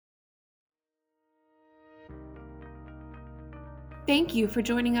Thank you for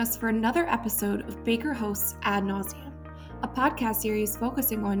joining us for another episode of Baker Host's AD Nauseam, a podcast series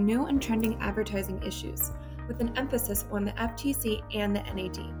focusing on new and trending advertising issues, with an emphasis on the FTC and the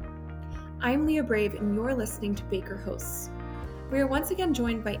NAD. I'm Leah Brave, and you're listening to Baker Hosts. We are once again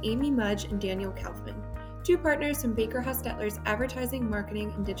joined by Amy Mudge and Daniel Kaufman, two partners from Baker Hostetler's advertising,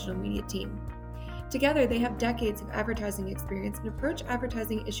 marketing, and digital media team. Together, they have decades of advertising experience and approach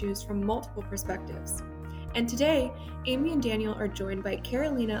advertising issues from multiple perspectives. And today, Amy and Daniel are joined by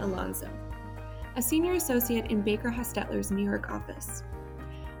Carolina Alonso, a senior associate in Baker Hostetler's New York office.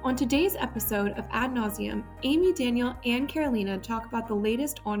 On today's episode of Ad Nauseam, Amy, Daniel, and Carolina talk about the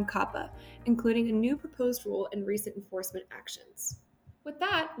latest on COPPA, including a new proposed rule and recent enforcement actions. With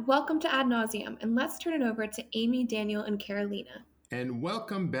that, welcome to Ad Nauseam, and let's turn it over to Amy, Daniel, and Carolina. And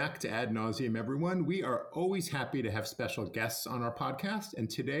welcome back to Ad Nauseam, everyone. We are always happy to have special guests on our podcast. And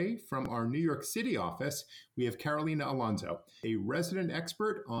today, from our New York City office, we have Carolina Alonso, a resident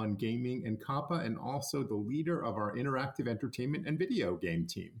expert on gaming and COPPA, and also the leader of our interactive entertainment and video game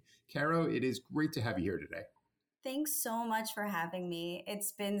team. Caro, it is great to have you here today. Thanks so much for having me.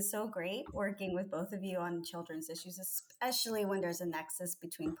 It's been so great working with both of you on children's issues, especially when there's a nexus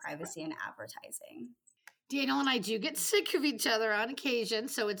between privacy and advertising. Daniel and I do get sick of each other on occasion,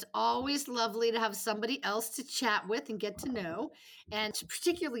 so it's always lovely to have somebody else to chat with and get to know. And it's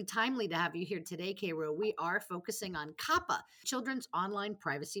particularly timely to have you here today, Cairo. We are focusing on COPPA, Children's Online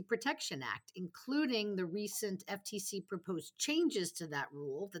Privacy Protection Act, including the recent FTC proposed changes to that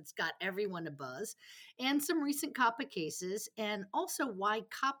rule that's got everyone abuzz, and some recent COPPA cases, and also why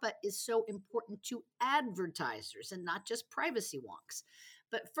COPPA is so important to advertisers and not just privacy wonks.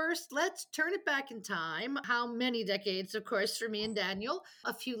 But first, let's turn it back in time. How many decades, of course, for me and Daniel,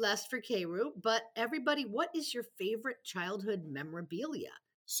 a few less for Keiru. But everybody, what is your favorite childhood memorabilia?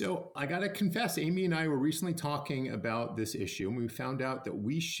 So I got to confess, Amy and I were recently talking about this issue, and we found out that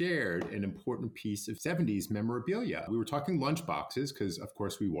we shared an important piece of 70s memorabilia. We were talking lunchboxes, because of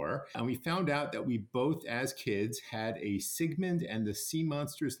course we were, and we found out that we both, as kids, had a Sigmund and the Sea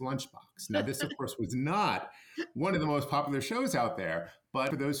Monsters lunchbox. Now, this, of course, was not one of the most popular shows out there, but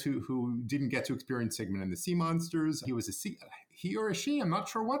for those who didn't get to experience Sigmund and the Sea Monsters, he or a she, I'm not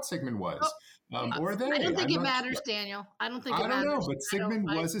sure what Sigmund was. Or they. I don't think it matters, sure. Daniel. I don't think it matters. I don't know, but Sigmund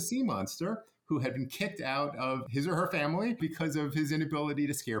was a sea monster who had been kicked out of his or her family because of his inability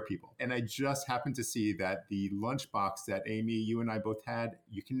to scare people. And I just happened to see that the lunchbox that Amy, you and I both had,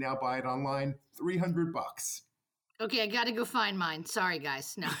 you can now buy it online, $300. Okay, I got to go find mine. Sorry,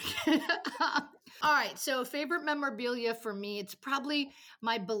 guys. No. All right, so favorite memorabilia for me, it's probably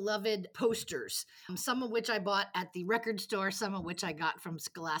my beloved posters, some of which I bought at the record store, some of which I got from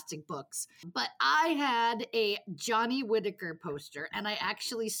Scholastic Books. But I had a Johnny Whitaker poster, and I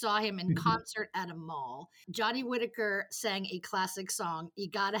actually saw him in concert at a mall. Johnny Whitaker sang a classic song,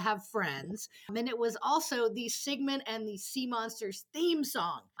 You Gotta Have Friends, and it was also the Sigmund and the Sea Monsters theme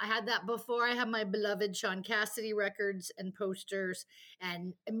song. I had that before I had my beloved Sean Cassidy records and posters,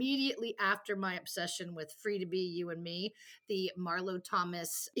 and immediately after my obsession with Free to Be You and Me, the Marlo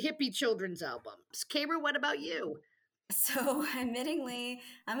Thomas hippie children's album. Kayra, what about you? So admittingly,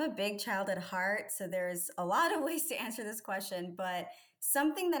 I'm a big child at heart, so there's a lot of ways to answer this question, but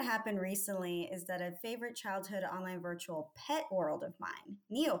something that happened recently is that a favorite childhood online virtual pet world of mine,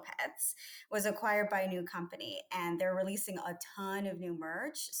 Neopets, was acquired by a new company, and they're releasing a ton of new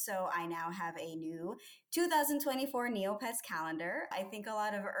merch. So I now have a new 2024 Neopets calendar. I think a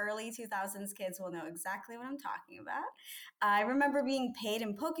lot of early 2000s kids will know exactly what I'm talking about. I remember being paid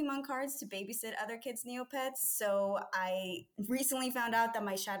in Pokemon cards to babysit other kids' Neopets. So I recently found out that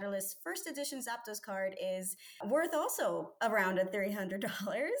my Shatterless first edition Zapdos card is worth also around $300.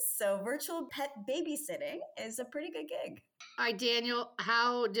 So virtual pet babysitting is a pretty good gig. All right, Daniel,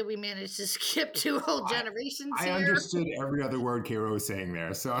 how did we manage to skip two whole generations here? I understood every other word Karo was saying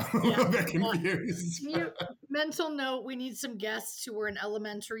there, so I'm a little bit confused. Mental note, we need some guests who were in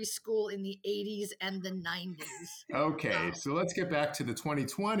elementary school in the 80s and the 90s. Okay, so let's get back to the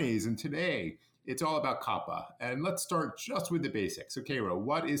 2020s, and today it's all about COPPA. And let's start just with the basics. So, Karo,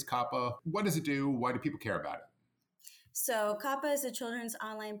 what is COPPA? What does it do? Why do people care about it? So COPPA is the Children's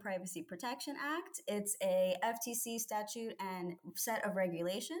Online Privacy Protection Act. It's a FTC statute and set of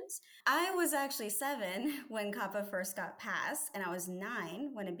regulations. I was actually 7 when COPPA first got passed, and I was 9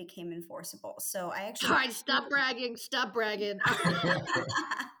 when it became enforceable. So I actually... All right, stop bragging.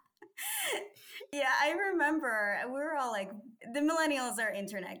 Yeah, I remember we were all like, the millennials are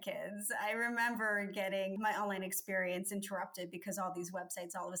internet kids. I remember getting my online experience interrupted because all these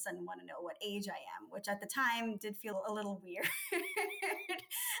websites all of a sudden want to know what age I am, which at the time did feel a little weird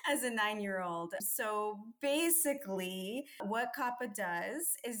as a 9-year-old. So basically, what COPPA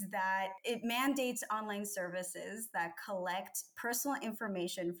does is that it mandates online services that collect personal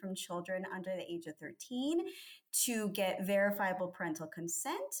information from children under the age of 13 to get verifiable parental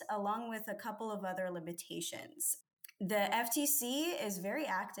consent, along with a couple of other limitations. The FTC is very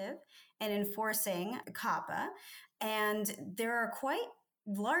active in enforcing COPPA, and there are quite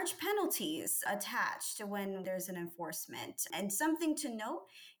large penalties attached when there's an enforcement. And something to note,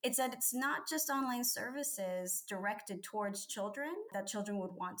 it's that it's not just online services directed towards children that children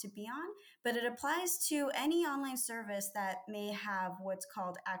would want to be on, but it applies to any online service that may have what's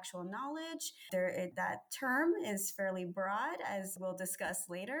called actual knowledge. That term is fairly broad, as we'll discuss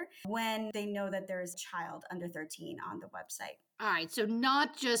later, when they know that there is a child under 13 on the website. All right, so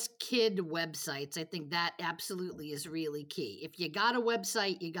not just kid websites. I think that absolutely is really key. If you got a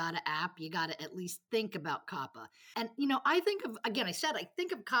website, you got an app, you got to at least think about COPPA. And, I think of, again, I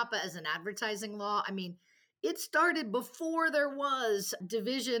think of COPPA as an advertising law. I mean, it started before there was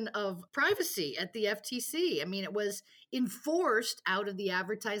division of privacy at the FTC. I mean, it was enforced out of the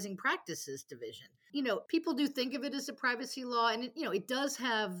advertising practices division. People do think of it as a privacy law, and it does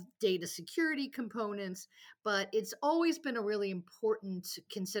have data security components, but it's always been a really important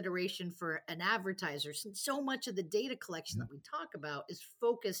consideration for an advertiser, since so much of the data collection that we talk about is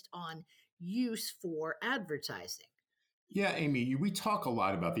focused on use for advertising. Yeah, Amy, we talk a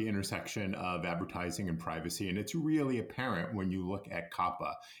lot about the intersection of advertising and privacy, and it's really apparent when you look at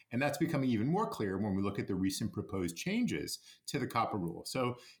COPPA. And that's becoming even more clear when we look at the recent proposed changes to the COPPA rule.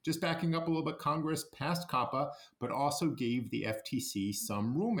 So just backing up a little bit, Congress passed COPPA, but also gave the FTC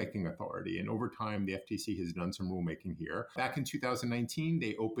some rulemaking authority. And over time, the FTC has done some rulemaking here. Back in 2019,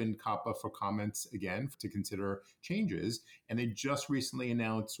 they opened COPPA for comments again to consider changes. And they just recently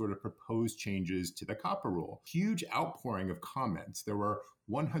announced sort of proposed changes to the COPPA rule. Huge outpouring of comments. There were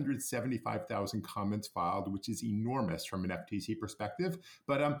 175,000 comments filed, which is enormous from an FTC perspective.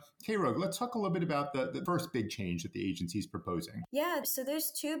 But K-Rogue, let's talk a little bit about the first big change that the agency is proposing. Yeah, so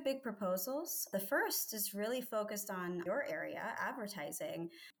there's two big proposals. The first is really focused on your area, advertising.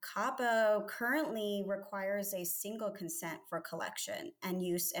 COPPA currently requires a single consent for collection and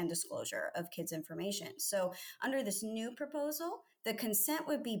use and disclosure of kids' information. So under this new proposal, the consent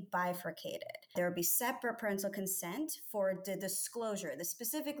would be bifurcated. There would be separate parental consent for the disclosure,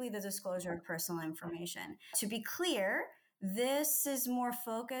 specifically the disclosure of personal information. To be clear, this is more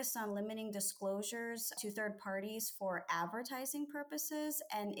focused on limiting disclosures to third parties for advertising purposes.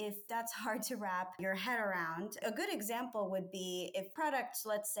 And if that's hard to wrap your head around, a good example would be if product,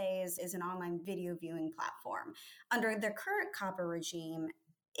 let's say, is an online video viewing platform. Under the current COPPA regime,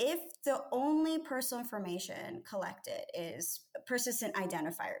 if the only personal information collected is persistent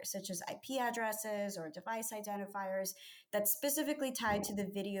identifiers, such as IP addresses or device identifiers, that's specifically tied to the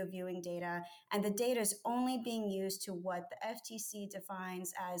video viewing data, and the data is only being used to what the FTC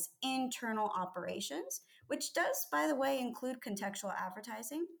defines as internal operations, which does, by the way, include contextual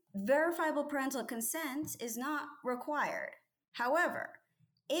advertising, verifiable parental consent is not required. However,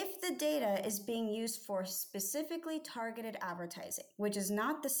 if the data is being used for specifically targeted advertising, which is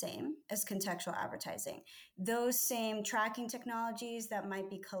not the same as contextual advertising, those same tracking technologies that might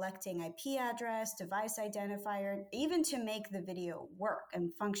be collecting IP address, device identifier, even to make the video work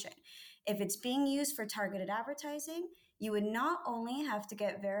and function, if it's being used for targeted advertising, you would not only have to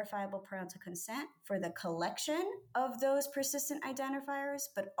get verifiable parental consent for the collection of those persistent identifiers,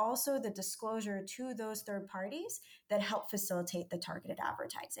 but also the disclosure to those third parties that help facilitate the targeted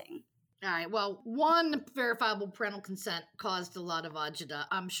advertising. All right. Well, one, verifiable parental consent caused a lot of agita.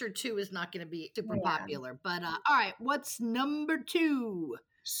 I'm sure two is not going to be super popular. But all right, what's number two?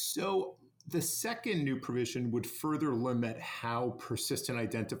 So the second new provision would further limit how persistent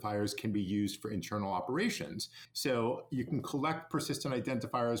identifiers can be used for internal operations. So you can collect persistent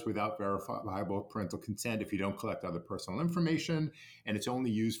identifiers without verifiable parental consent if you don't collect other personal information, and it's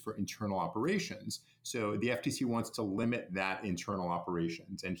only used for internal operations. So the FTC wants to limit that internal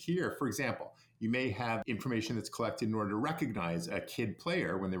operations. And here, for example, you may have information that's collected in order to recognize a kid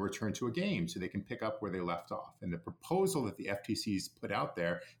player when they return to a game so they can pick up where they left off. And the proposal that the FTC's put out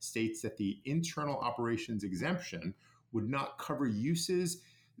there states that the internal operations exemption would not cover uses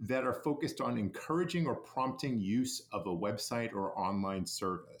that are focused on encouraging or prompting use of a website or online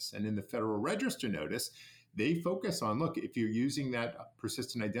service. And in the Federal Register notice, they focus on, look, if you're using that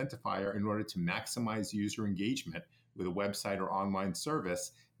persistent identifier in order to maximize user engagement with a website or online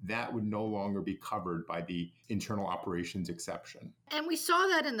service, that would no longer be covered by the internal operations exception. And we saw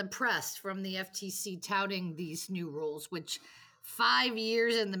that in the press from the FTC touting these new rules, which 5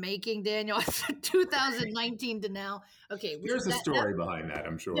 years in the making, Daniel, 2019 to now. Okay. There's a story behind that,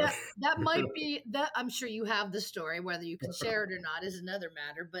 I'm sure. That might be that. I'm sure you have the story. Whether you can share it or not is another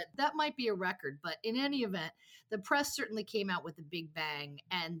matter, but that might be a record. But in any event, the press certainly came out with a big bang,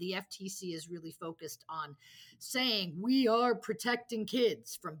 and the FTC is really focused on saying we are protecting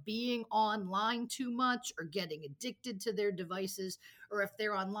kids from being online too much or getting addicted to their devices, or if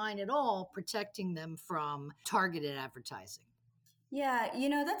they're online at all, protecting them from targeted advertising. Yeah,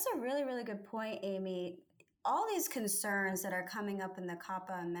 that's a really, really good point, Amy. All these concerns that are coming up in the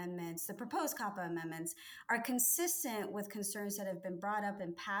COPPA amendments, the proposed COPPA amendments, are consistent with concerns that have been brought up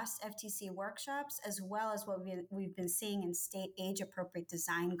in past FTC workshops, as well as what we've been seeing in state age-appropriate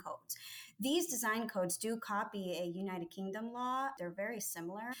design codes. These design codes do copy a United Kingdom law. They're very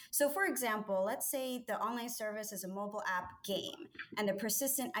similar. So for example, let's say the online service is a mobile app game, and the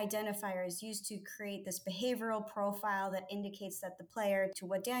persistent identifier is used to create this behavioral profile that indicates that the player, to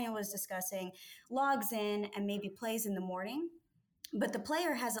what Daniel was discussing, logs in and maybe plays in the morning, but the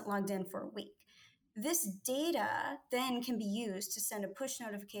player hasn't logged in for a week. This data then can be used to send a push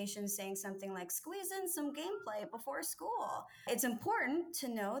notification saying something like, squeeze in some gameplay before school. It's important to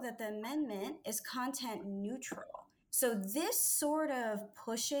know that the amendment is content neutral. So this sort of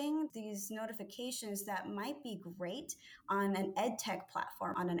pushing these notifications that might be great on an ed tech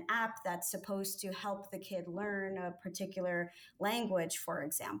platform, on an app that's supposed to help the kid learn a particular language, for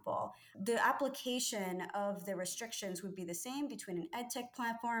example. The application of the restrictions would be the same between an ed tech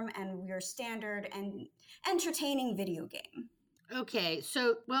platform and your standard and entertaining video game. Okay,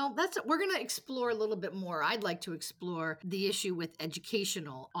 so, we're going to explore a little bit more. I'd like to explore the issue with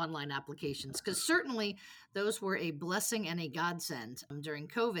educational online applications, because certainly those were a blessing and a godsend during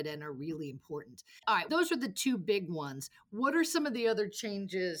COVID and are really important. All right, those are the two big ones. What are some of the other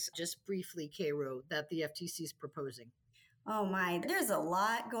changes, just briefly, Cairo, that the FTC is proposing? Oh my, there's a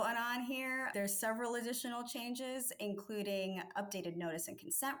lot going on here. There's several additional changes, including updated notice and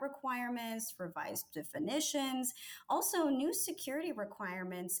consent requirements, revised definitions, also new security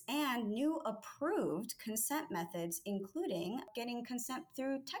requirements, and new approved consent methods, including getting consent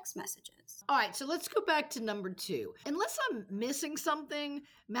through text messages. All right, so let's go back to number 2. Unless I'm missing something,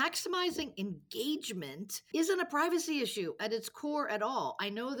 maximizing engagement isn't a privacy issue at its core at all. I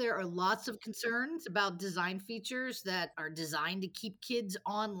know there are lots of concerns about design features that are designed to keep kids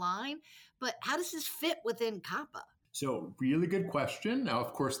online, but how does this fit within COPPA? So really good question. Now,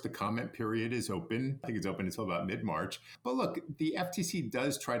 of course, the comment period is open. I think it's open until about mid-March. But look, the FTC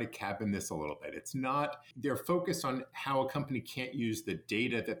does try to cabin this a little bit. It's not, they're focused on how a company can't use the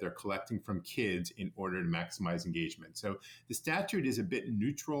data that they're collecting from kids in order to maximize engagement. So the statute is a bit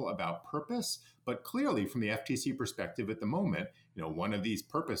neutral about purpose, but clearly from the FTC perspective at the moment, one of these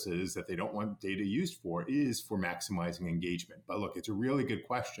purposes that they don't want data used for is for maximizing engagement. But look, it's a really good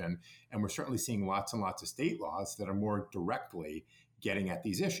question. And we're certainly seeing lots and lots of state laws that are more directly getting at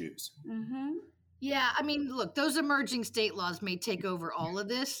these issues. Mm-hmm. Yeah, I mean, look, those emerging state laws may take over all of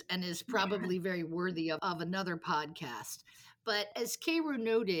this and is probably very worthy of another podcast. But as Cairo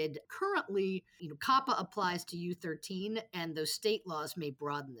noted, currently, COPPA applies to U13, and those state laws may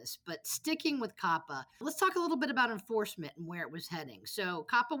broaden this. But sticking with COPPA, let's talk a little bit about enforcement and where it was heading. So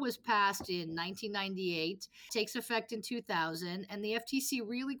COPPA was passed in 1998, takes effect in 2000, and the FTC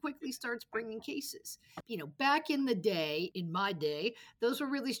really quickly starts bringing cases. Back in the day, in my day, those were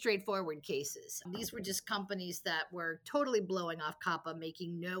really straightforward cases. These were just companies that were totally blowing off COPPA,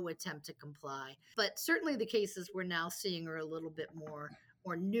 making no attempt to comply. But certainly the cases we're now seeing are a little bit more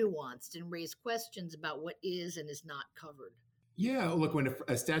nuanced and raise questions about what is and is not covered. Yeah, look, when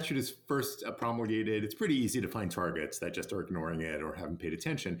a statute is first promulgated, it's pretty easy to find targets that just are ignoring it or haven't paid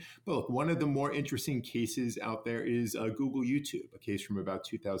attention. But look, one of the more interesting cases out there is Google YouTube, a case from about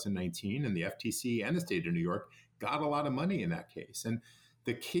 2019, and the FTC and the state of New York got a lot of money in that case. And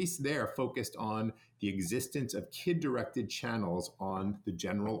the case there focused on the existence of kid-directed channels on the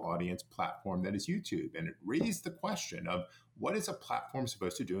general audience platform that is YouTube. And it raised the question of what is a platform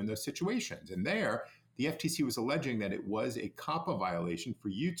supposed to do in those situations? And there, the FTC was alleging that it was a COPPA violation for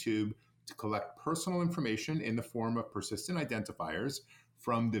YouTube to collect personal information in the form of persistent identifiers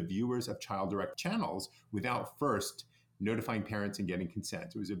from the viewers of child-directed channels without first notifying parents and getting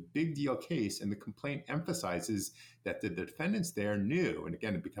consent. It was a big deal case, and the complaint emphasizes that the defendants there knew, and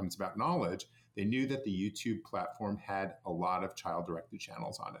again, it becomes about knowledge, they knew that the YouTube platform had a lot of child-directed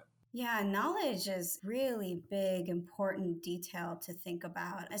channels on it. Yeah, knowledge is really big, important detail to think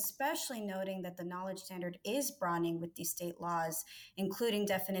about, especially noting that the knowledge standard is broadening with these state laws, including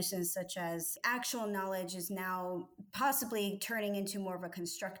definitions such as actual knowledge is now possibly turning into more of a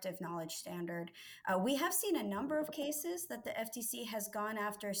constructive knowledge standard. We have seen a number of cases that the FTC has gone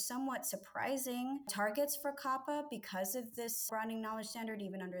after somewhat surprising targets for COPPA because of this broadening knowledge standard,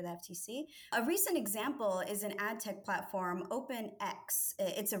 even under the FTC. A recent example is an ad tech platform, OpenX.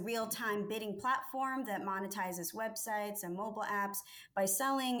 It's a real-time bidding platform that monetizes websites and mobile apps by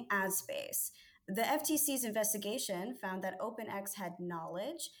selling ad space. The FTC's investigation found that OpenX had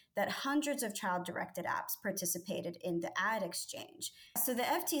knowledge that hundreds of child-directed apps participated in the ad exchange. So the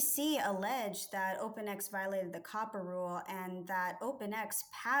FTC alleged that OpenX violated the COPPA rule and that OpenX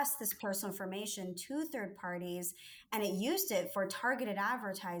passed this personal information to third parties, and it used it for targeted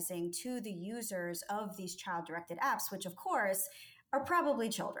advertising to the users of these child-directed apps, which of course are probably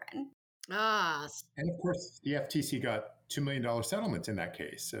children. Ah, And of course, the FTC got $2 million settlements in that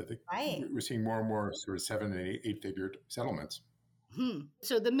case. So Right. we're seeing more and more sort of 7 and 8 figure settlements.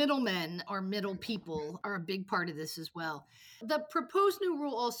 So the middlemen or middle people are a big part of this as well. The proposed new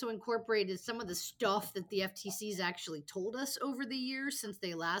rule also incorporated some of the stuff that the FTC's actually told us over the years since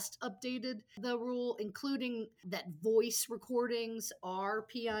they last updated the rule, including that voice recordings are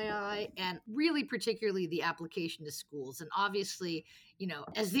PII and really particularly the application to schools. And obviously,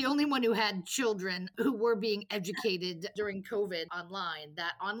 as the only one who had children who were being educated during COVID online,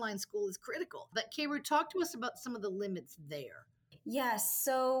 that online school is critical. But Kayru, talk to us about some of the limits there. Yes.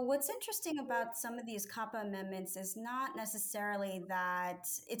 So, what's interesting about some of these COPPA amendments is not necessarily that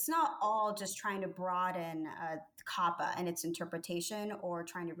it's not all just trying to broaden COPPA and its interpretation or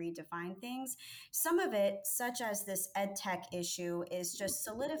trying to redefine things. Some of it, such as this ed tech issue, is just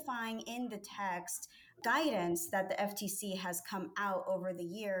solidifying in the text guidance that the FTC has come out over the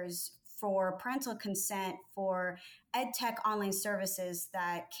years for parental consent for ed tech online services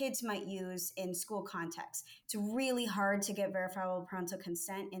that kids might use in school contexts. It's really hard to get verifiable parental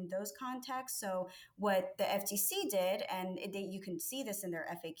consent in those contexts. So what the FTC did, and you can see this in their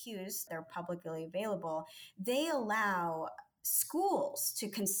FAQs, they're publicly available, they allow schools to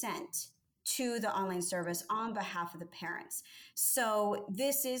consent to the online service on behalf of the parents. So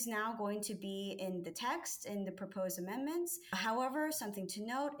this is now going to be in the text in the proposed amendments. However, something to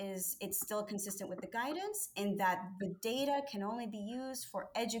note is it's still consistent with the guidance in that the data can only be used for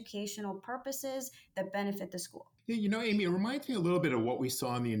educational purposes that benefit the school. Yeah, Amy, it reminds me a little bit of what we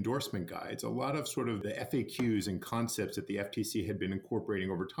saw in the endorsement guides. A lot of sort of the FAQs and concepts that the FTC had been incorporating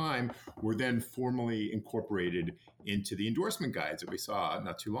over time were then formally incorporated into the endorsement guides that we saw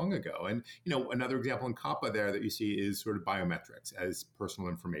not too long ago. And, another example in COPPA there that you see is sort of biometrics as personal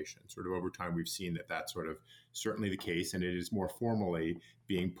information. Sort of over time, we've seen that that's sort of certainly the case, and it is more formally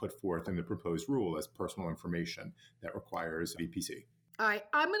being put forth in the proposed rule as personal information that requires VPC. All right,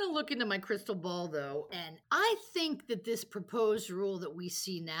 I'm going to look into my crystal ball, though, and I think that this proposed rule that we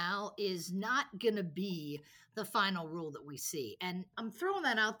see now is not going to be the final rule that we see. And I'm throwing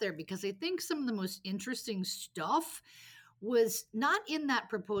that out there because I think some of the most interesting stuff was not in that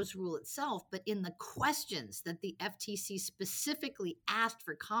proposed rule itself, but in the questions that the FTC specifically asked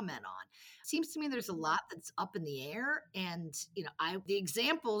for comment on. It seems to me there's a lot that's up in the air. And, the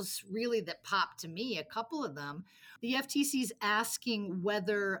examples really that pop to me, a couple of them, the FTC's asking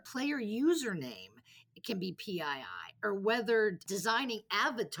whether player username can be PII or whether designing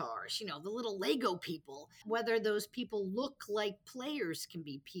avatars, the little Lego people, whether those people look like players can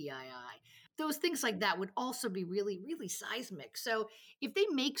be PII. Those things like that would also be really, really seismic. So if they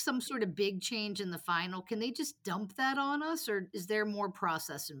make some sort of big change in the final, can they just dump that on us or is there more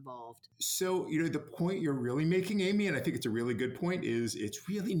process involved? So, the point you're really making, Amy, and I think it's a really good point, is it's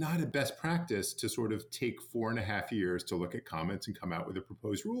really not a best practice to sort of take 4.5 years to look at comments and come out with a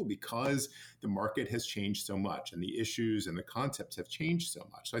proposed rule because the market has changed so much and the issues and the concepts have changed so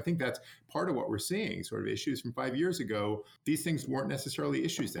much. So I think that's part of what we're seeing, sort of issues from 5 years ago. These things weren't necessarily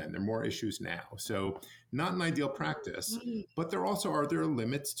issues then. They're more issues now. So not an ideal practice, but there are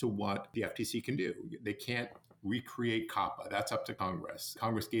limits to what the FTC can do. They can't recreate COPPA. That's up to Congress.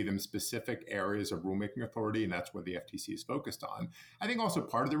 Congress gave them specific areas of rulemaking authority, and that's where the FTC is focused on. I think also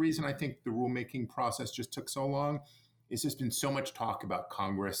part of the reason I think the rulemaking process just took so long is there's been so much talk about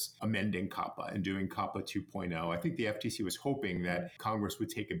Congress amending COPPA and doing COPPA 2.0. I think the FTC was hoping that Congress would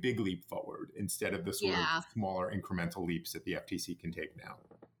take a big leap forward instead of the sort of smaller incremental leaps that the FTC can take now.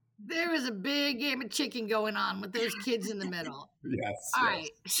 There was a big game of chicken going on with those kids in the middle. Yes. All right.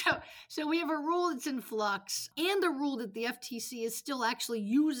 So we have a rule that's in flux and a rule that the FTC is still actually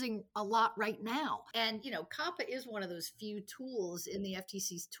using a lot right now. And, COPPA is one of those few tools in the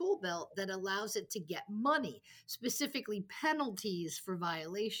FTC's tool belt that allows it to get money, specifically penalties for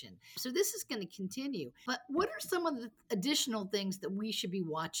violation. So this is going to continue. But what are some of the additional things that we should be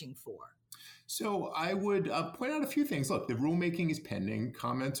watching for? So I would point out a few things. Look, the rulemaking is pending.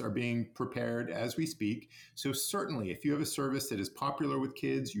 Comments are being prepared as we speak. So certainly, if you have a service that is popular with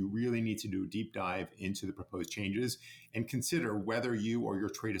kids, you really need to do a deep dive into the proposed changes and consider whether you or your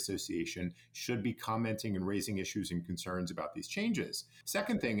trade association should be commenting and raising issues and concerns about these changes.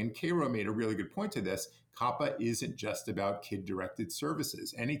 Second thing, and Cairo made a really good point to this, COPPA isn't just about kid-directed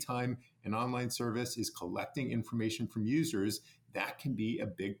services. Anytime an online service is collecting information from users, that can be a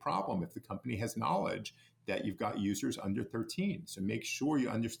big problem if the company has knowledge that you've got users under 13. So make sure you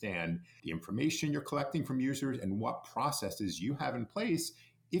understand the information you're collecting from users and what processes you have in place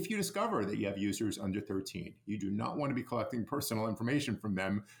if you discover that you have users under 13. You do not want to be collecting personal information from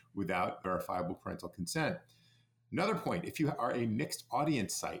them without verifiable parental consent. Another point, if you are a mixed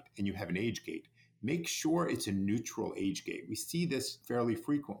audience site and you have an age gate, make sure it's a neutral age gate. We see this fairly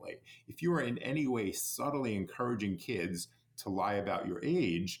frequently. If you are in any way subtly encouraging kids to lie about your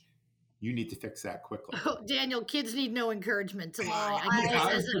age, you need to fix that quickly. Oh, Daniel, kids need no encouragement to lie.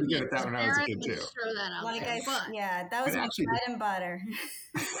 I was pretty good at that when I was a kid too. Throw that out there. That was my bread and butter.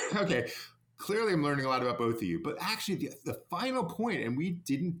 Okay, clearly I'm learning a lot about both of you, but actually the final point, and we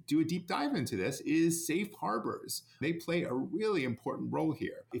didn't do a deep dive into this, is safe harbors. They play a really important role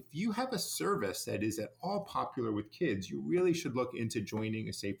here. If you have a service that is at all popular with kids, you really should look into joining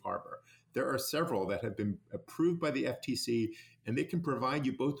a safe harbor. There are several that have been approved by the FTC, and they can provide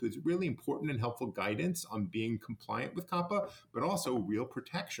you both with really important and helpful guidance on being compliant with COPPA, but also real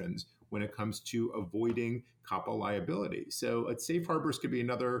protections when it comes to avoiding COPPA liability. So safe harbors could be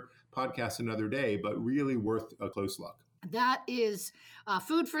another podcast another day, but really worth a close look. That is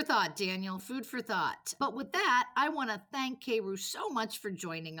food for thought, Daniel, food for thought. But with that, I want to thank Cairo so much for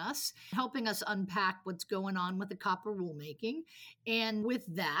joining us, helping us unpack what's going on with the COPPA rulemaking. And with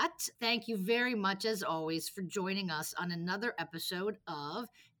that, thank you very much, as always, for joining us on another episode of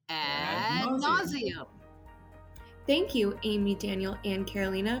AD Nauseam. Thank you, Amy, Daniel, and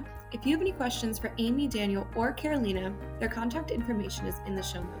Carolina. If you have any questions for Amy, Daniel, or Carolina, their contact information is in the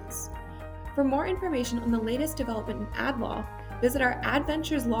show notes. For more information on the latest development in ad law, visit our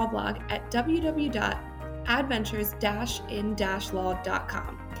Adventures Law blog at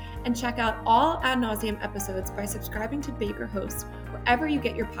www.adventures-in-law.com and check out all Ad Nauseam episodes by subscribing to Baker Host wherever you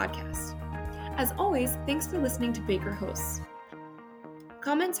get your podcasts. As always, thanks for listening to Baker Host.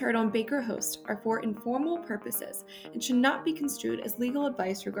 Comments heard on Baker Host are for informal purposes and should not be construed as legal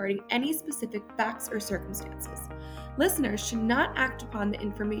advice regarding any specific facts or circumstances. Listeners should not act upon the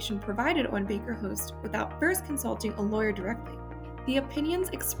information provided on Baker Host without first consulting a lawyer directly. The opinions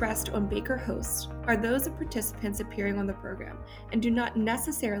expressed on Baker Host are those of participants appearing on the program and do not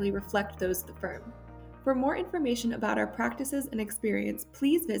necessarily reflect those of the firm. For more information about our practices and experience,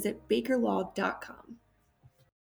 please visit bakerlaw.com.